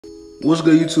What's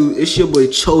good, YouTube? It's your boy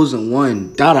Chosen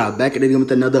One. Dada back at it again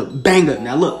with another banger.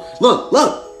 Now look.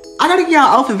 I gotta get y'all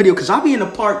outfit video because y'all be in the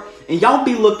park and y'all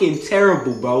be looking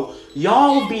terrible, bro.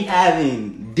 Y'all be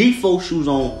having default shoes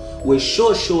on with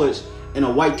short shorts and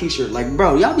a white t-shirt. Like,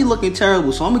 bro, y'all be looking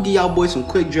terrible. So I'm gonna give y'all boys some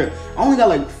quick drip. I only got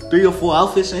like 3 or 4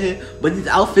 outfits in here, but these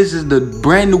outfits is the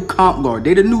brand new comp guard.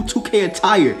 They the new 2K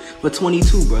attire for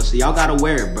 22, bro. So y'all gotta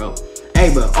wear it, bro.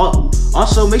 Hey, bro,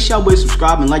 also make sure y'all boys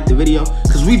subscribe and like the video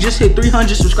because we just hit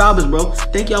 300 subscribers, bro.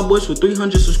 Thank y'all boys for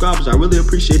 300 subscribers. I really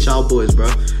appreciate y'all boys,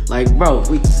 bro. Like, bro,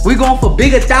 we going for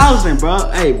big 1,000,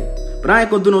 bro. Hey, but I ain't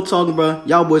gonna do no talking, bro.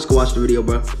 Y'all boys can watch the video,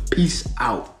 bro. Peace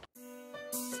out.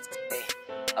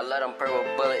 I love them purple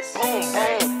bullets. Boom,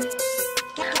 boom.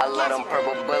 I love them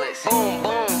purple bullets. Boom,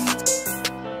 boom.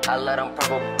 I love them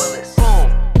purple bullets. Boom,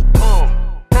 boom,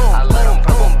 boom. I love them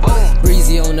purple bullets.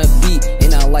 Breezy on the beat,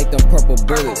 and I like them purple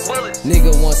bullets.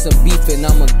 Nigga want some beef, and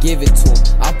I'ma give it to him.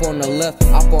 Up on the left,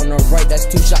 up on the right, that's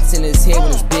 2 shots in his head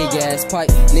with his big ass pipe.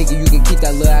 Nigga, you can keep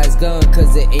that little ass gun,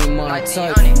 cause it ain't my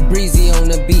type. Breezy on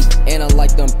the beat, and I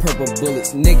like them purple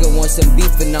bullets. Nigga want some beef,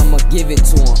 and I'ma give it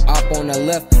to him. Up on the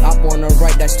left, up on the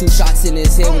right, that's 2 shots in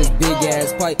his head with his big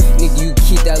ass pipe. Nigga, you can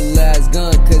keep that little ass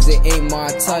gun, cause it ain't my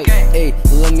type. Hey,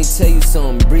 let me tell you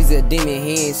something. Breezy a demon,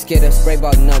 he ain't scared to spray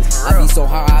about nothing. I be so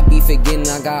high, I be forgetting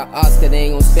I got odds, cause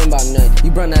they ain't gon' spend about nothing.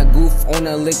 You run that goof on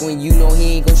the lick when you know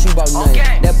he ain't gon' shoot about nothing.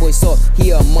 That boy soft, he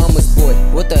a mama's boy.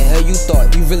 What the hell you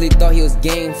thought? You really thought he was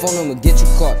game? Phone him and get you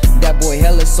caught. That boy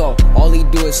hella soft, all he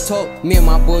do is talk. Me and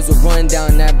my boys will run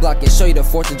down that block and show you the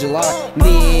 4th of July.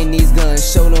 Me and these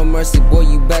guns, show no mercy, boy,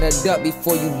 you better duck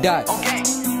before you die.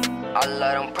 I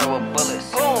love them purple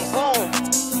bullets. Boom, boom.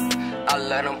 I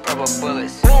love them purple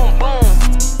bullets. Boom, boom.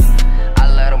 I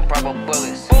love them purple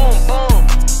bullets. Boom, boom.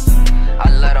 I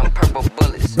love them purple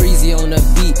bullets. Breezy on the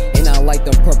beat, and I like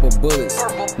them purple bullets.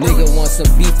 Nigga want some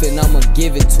beef, and I'ma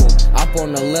give it to him. Up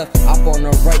on the left, up on the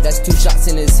right, that's 2 shots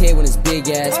in his head with his big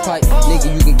ass pipe.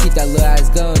 Nigga, you can keep that little ass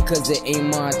gun, cause it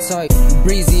ain't my type.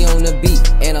 Breezy on the beat,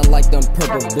 and I like them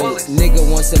purple bullets. Nigga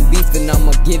want some beef, and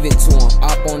I'ma give it to him.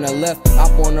 Up on the left,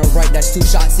 up on the right, that's 2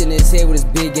 shots in his head with his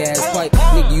big ass pipe.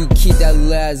 Nigga, you can keep that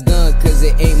little ass gun, cause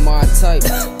it ain't my type.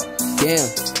 Damn.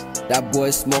 That boy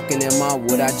smoking in my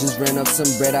wood. I just ran up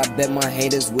some bread. I bet my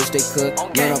haters wish they could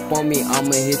run up on me.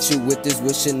 I'ma hit you with this,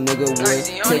 wish a nigga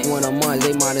would. Take one of mine,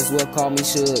 they might as well call me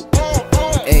Suge.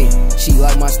 Hey, she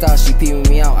like my style, she peeping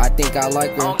me out, I think I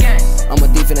like her. I'm a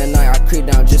thief in the night, I creep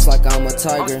down just like I'm a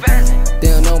tiger. They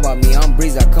don't know about me, I'm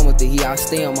Breezy, I come with the heat, I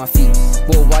stay on my feet.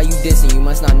 Boy, why you dissing? You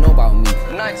must not know about me.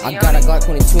 I got a Glock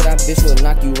 22, that bitch will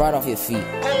knock you right off your feet.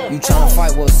 You tryna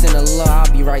fight, well send a love,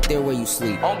 I'll be right there where you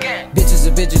sleep. Bitches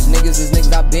are bitches, niggas is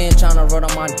niggas, I been tryna run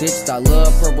on my ditches. I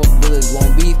love purple bullets,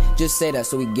 won't beef, just say that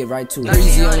so we get right to it.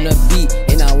 Breezy on the beat,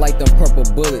 and I like them purple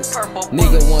bullets.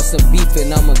 Nigga want some beef,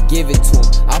 and I'ma give it to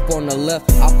him. Up on the left,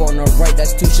 up on the right,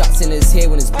 that's 2 shots in his head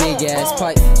with his big ass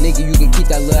pipe. Nigga, you can keep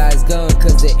that little ass gun,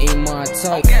 cause it ain't my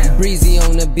type. Breezy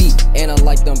on the beat, and I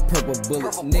like them purple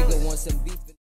bullets. Nigga want some beef.